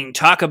Manning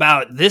talk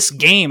about this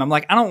game. I'm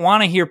like, I don't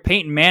want to hear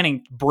Peyton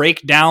Manning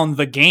break down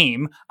the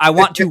game. I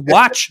want to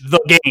watch the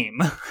game.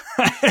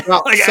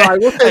 Well, so I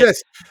will say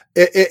this.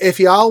 If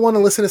y'all want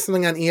to listen to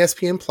something on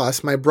ESPN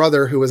Plus, my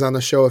brother, who was on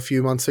the show a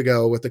few months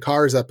ago with the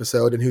Cars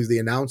episode and who's the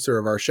announcer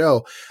of our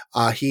show,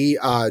 he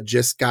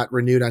just got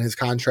renewed on his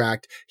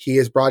contract. He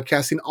is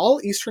broadcasting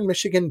all Eastern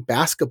Michigan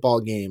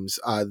basketball games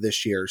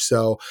this year.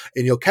 So,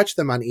 and you'll catch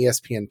them on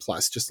ESPN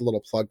Plus. Just a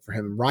little plug for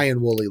him.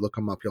 Ryan Woolley, look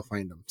him up. You'll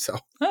find him. So,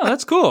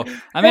 that's cool.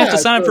 I may have to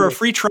sign up for a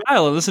free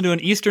trial and listen to an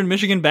Eastern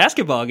Michigan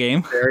basketball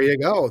game. There you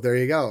go.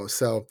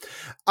 So,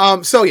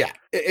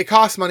 it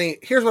costs money.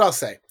 Here's what I'll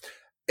say.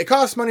 It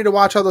costs money to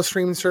watch all those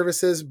streaming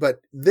services,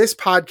 but this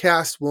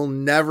podcast will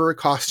never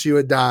cost you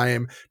a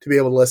dime to be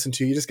able to listen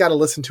to. You just got to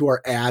listen to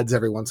our ads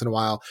every once in a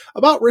while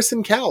about Riss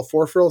and Cal,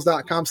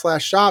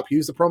 4frills.com/shop.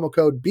 Use the promo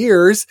code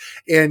BEERS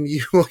and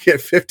you will get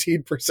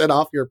 15%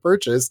 off your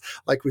purchase,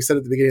 like we said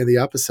at the beginning of the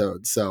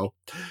episode. So,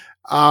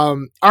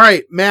 all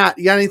right, Matt,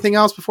 you got anything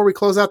else before we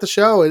close out the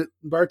show?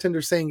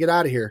 Bartender's saying get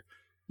out of here.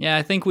 Yeah,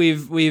 I think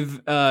we've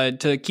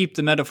to keep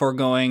the metaphor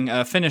going,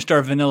 finished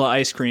our vanilla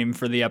ice cream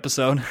for the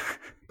episode.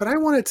 But I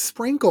wanted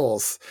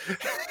sprinkles.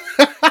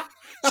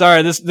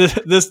 Sorry,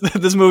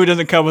 this movie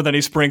doesn't come with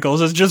any sprinkles.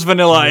 It's just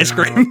vanilla ice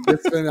cream.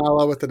 It's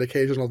vanilla with an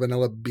occasional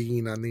vanilla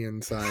bean on the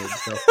inside.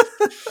 So.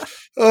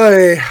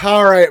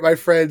 All right, my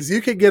friends,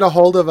 you can get a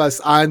hold of us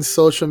on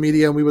social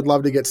media, and we would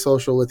love to get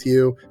social with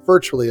you,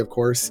 virtually, of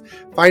course.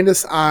 Find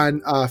us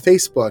on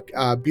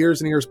Facebook,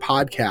 Beers and Ears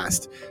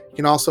Podcast. You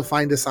can also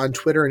find us on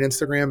Twitter and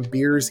Instagram,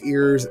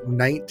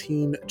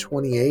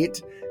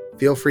 BeersEars1928.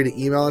 Feel free to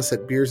email us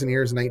at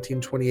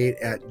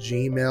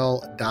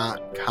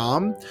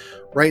beersandears1928@gmail.com.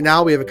 Right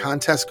now, we have a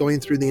contest going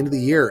through the end of the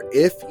year.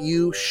 If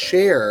you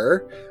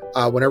share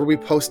whenever we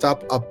post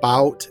up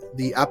about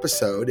the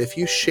episode, if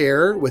you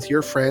share with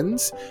your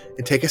friends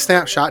and take a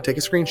snapshot, take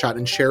a screenshot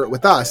and share it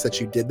with us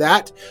that you did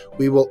that,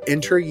 we will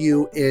enter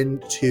you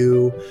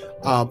into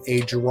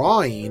a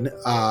drawing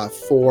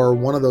for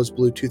one of those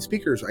Bluetooth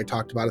speakers I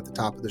talked about at the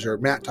top of the show,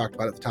 Matt talked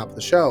about at the top of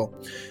the show.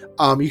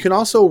 You can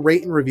also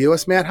rate and review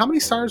us. Matt, how many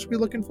stars are we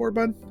looking for,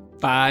 bud?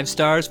 5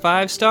 stars,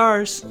 5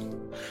 stars.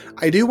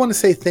 I do want to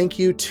say thank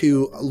you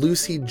to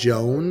Lucy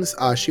Jones.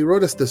 She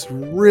wrote us this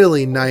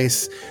really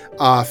nice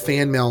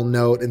fan mail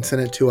note and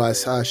sent it to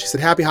us. She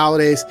said, "Happy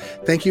holidays.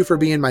 Thank you for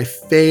being my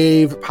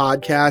fave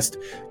podcast.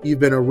 You've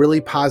been a really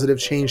positive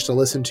change to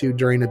listen to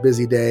during a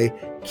busy day.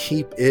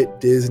 Keep it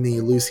Disney,"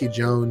 Lucy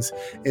Jones.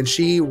 And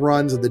she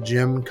runs the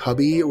Gem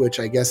Cubby, which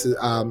I guess is,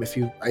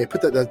 I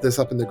put this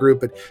up in the group,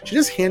 but she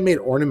does handmade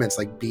ornaments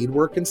like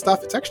beadwork and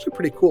stuff. It's actually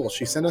pretty cool.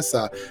 She sent us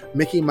a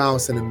Mickey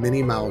Mouse and a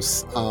Minnie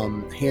Mouse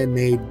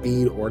handmade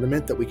bead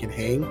ornament that we can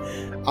hang.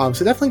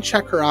 So definitely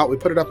check her out. We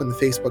put it up on the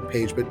Facebook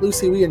page. But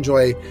Lucy, we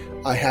enjoy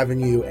having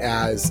you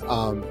as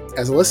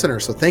a listener.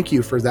 So thank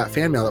you for that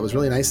fan mail. That was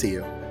really nice of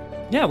you.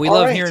 Yeah, we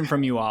love hearing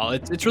from you all.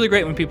 It's really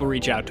great when people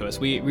reach out to us.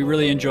 We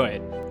really enjoy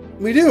it.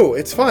 We do.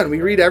 It's fun. We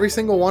read every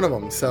single one of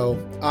them. So,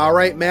 all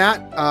right,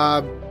 Matt,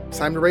 it's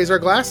time to raise our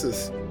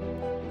glasses.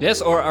 Yes,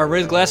 or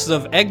raise glasses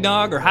of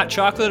eggnog or hot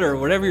chocolate or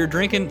whatever you're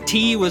drinking.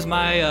 Tea was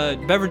my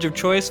beverage of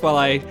choice while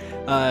I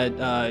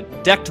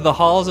decked the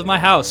halls of my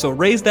house. So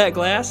raise that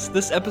glass.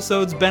 This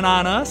episode's been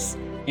on us,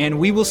 and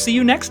we will see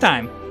you next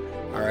time.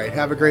 All right.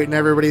 Have a great night,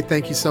 everybody.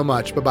 Thank you so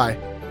much.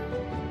 Bye-bye.